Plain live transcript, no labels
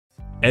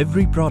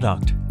Every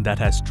product that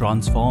has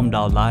transformed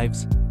our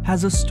lives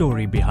has a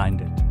story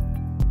behind it.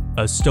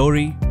 A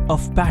story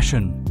of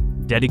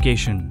passion,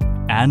 dedication,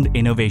 and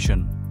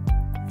innovation.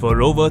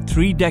 For over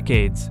 3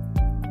 decades,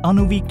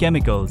 Anuvi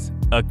Chemicals,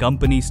 a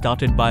company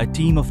started by a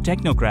team of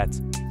technocrats,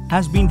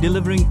 has been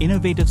delivering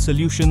innovative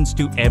solutions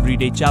to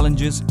everyday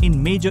challenges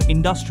in major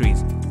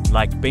industries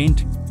like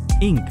paint,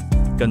 ink,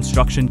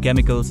 construction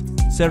chemicals,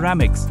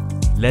 ceramics,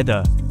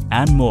 leather,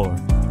 and more.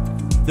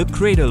 The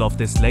cradle of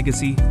this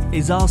legacy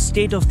is our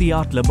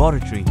state-of-the-art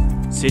laboratory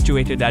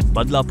situated at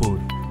Badlapur,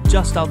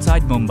 just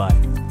outside Mumbai.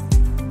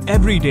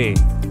 Every day,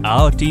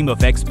 our team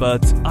of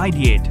experts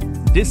ideate,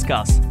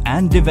 discuss,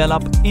 and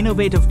develop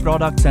innovative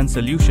products and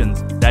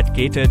solutions that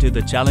cater to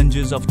the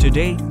challenges of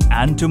today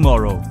and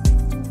tomorrow.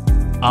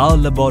 Our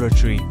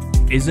laboratory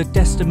is a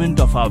testament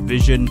of our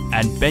vision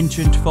and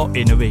penchant for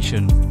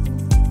innovation.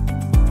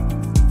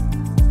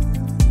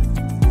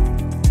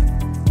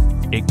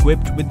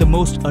 Equipped with the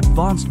most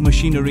advanced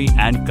machinery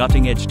and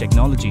cutting-edge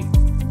technology,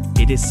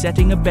 it is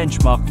setting a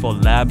benchmark for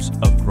labs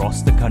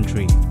across the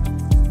country.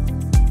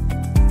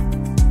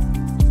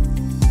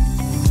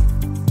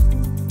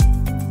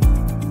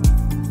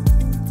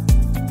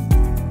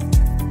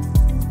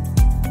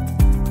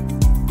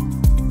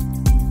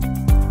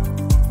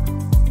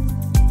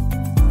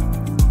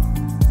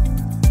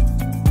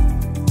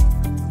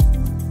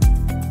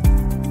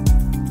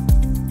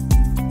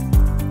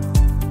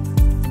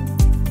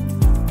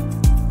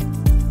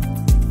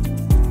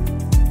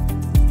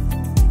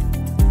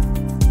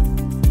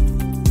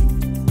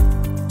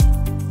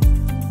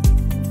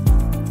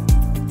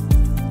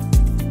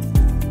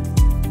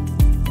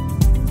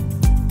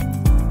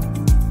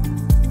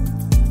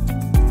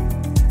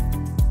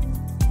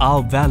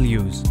 Our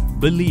values,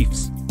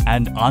 beliefs,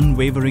 and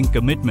unwavering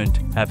commitment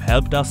have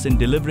helped us in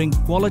delivering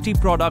quality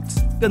products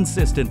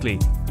consistently,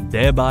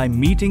 thereby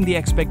meeting the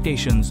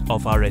expectations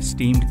of our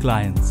esteemed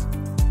clients.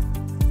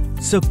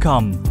 So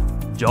come,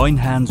 join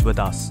hands with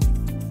us.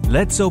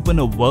 Let's open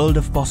a world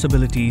of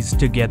possibilities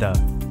together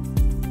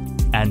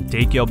and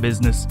take your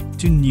business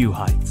to new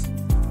heights.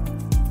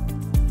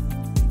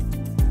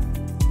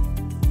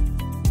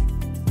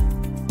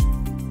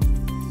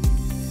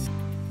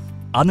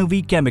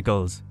 Anuvi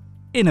Chemicals.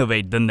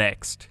 Innovate the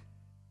next.